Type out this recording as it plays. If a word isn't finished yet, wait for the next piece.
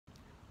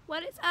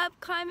What is up,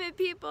 climate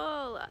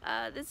people?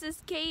 This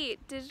is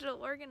Cate,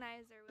 digital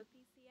organizer with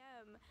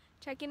PCM,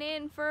 checking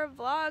in for a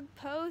vlog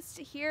post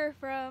here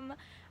from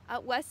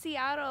West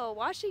Seattle,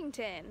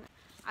 Washington.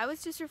 I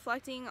was just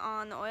reflecting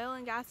on the oil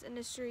and gas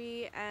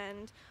industry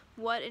and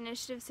what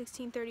Initiative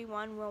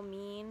 1631 will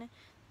mean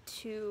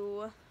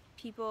to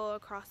people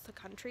across the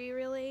country,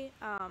 really,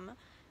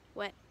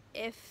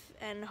 if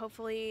and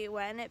hopefully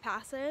when it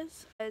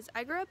passes. As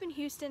I grew up in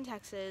Houston,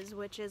 Texas,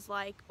 which is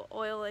like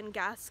oil and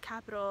gas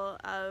capital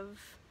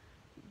of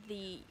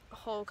the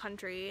whole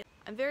country.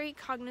 I'm very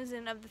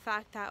cognizant of the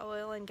fact that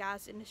oil and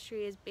gas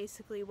industry is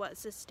basically what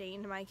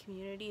sustained my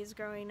communities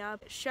growing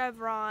up.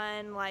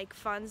 Chevron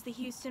funds the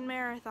Houston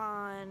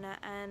Marathon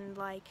and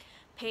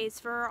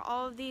pays for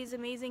all of these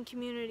amazing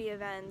community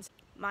events.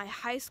 My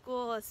high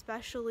school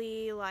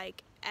especially,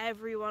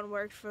 everyone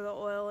worked for the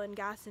oil and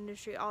gas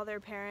industry, all their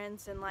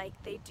parents, and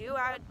they do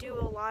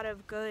a lot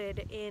of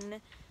good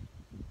in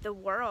the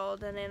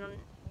world and in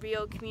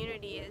real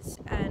communities,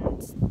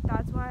 and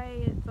that's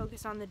why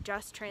focus on the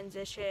just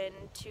transition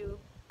to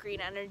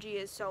green energy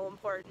is so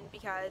important,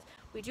 because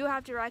we do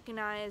have to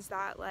recognize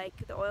that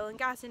the oil and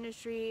gas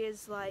industry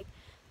is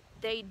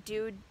they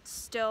do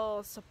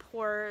still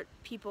support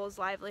people's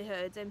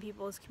livelihoods and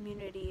people's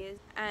communities,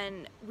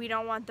 and we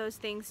don't want those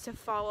things to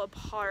fall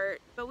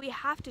apart. But we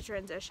have to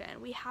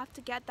transition. We have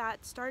to get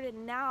that started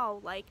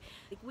now.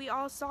 We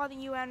all saw the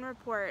UN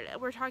report.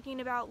 We're talking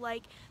about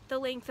the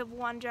length of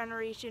one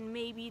generation,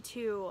 maybe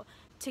two,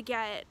 to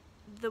get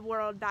the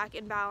world back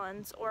in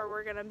balance, or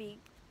we're gonna be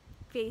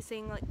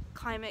facing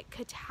climate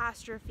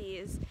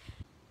catastrophes.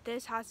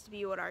 This has to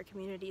be what our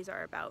communities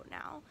are about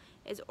now,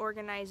 is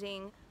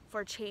organizing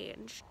for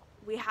change.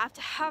 We have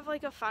to have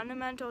a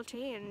fundamental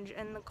change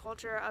in the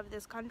culture of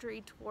this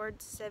country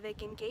towards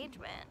civic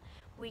engagement.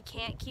 We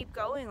can't keep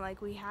going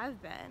like we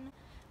have been,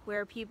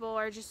 where people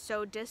are just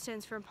so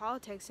distant from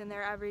politics in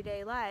their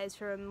everyday lives,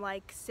 from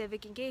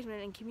civic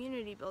engagement and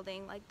community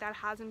building. That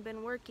hasn't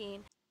been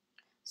working.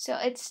 So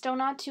it's still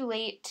not too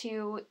late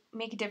to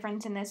make a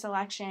difference in this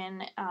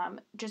election.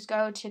 Just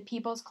go to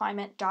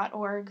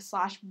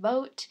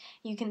peoplesclimate.org/vote.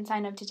 You can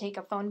sign up to take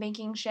a phone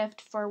banking shift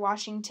for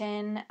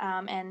Washington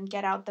and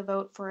get out the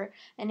vote for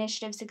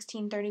Initiative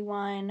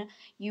 1631.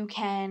 You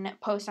can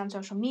post on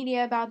social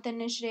media about the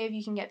initiative.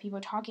 You can get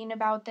people talking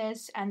about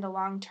this and the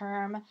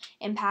long-term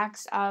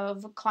impacts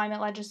of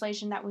climate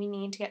legislation that we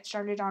need to get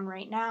started on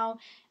right now.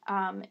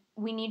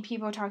 We need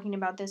people talking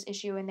about this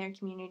issue in their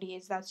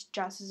communities. That's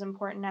just as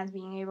important as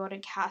being able to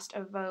cast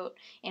a vote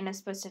in a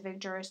specific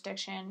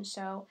jurisdiction.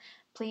 So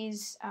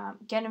please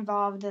get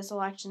involved this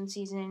election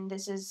season.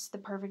 This is the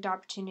perfect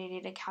opportunity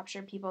to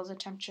capture people's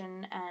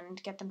attention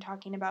and get them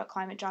talking about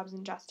climate, jobs,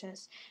 and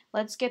justice.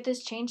 Let's get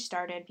this change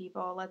started,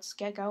 people. Let's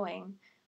get going.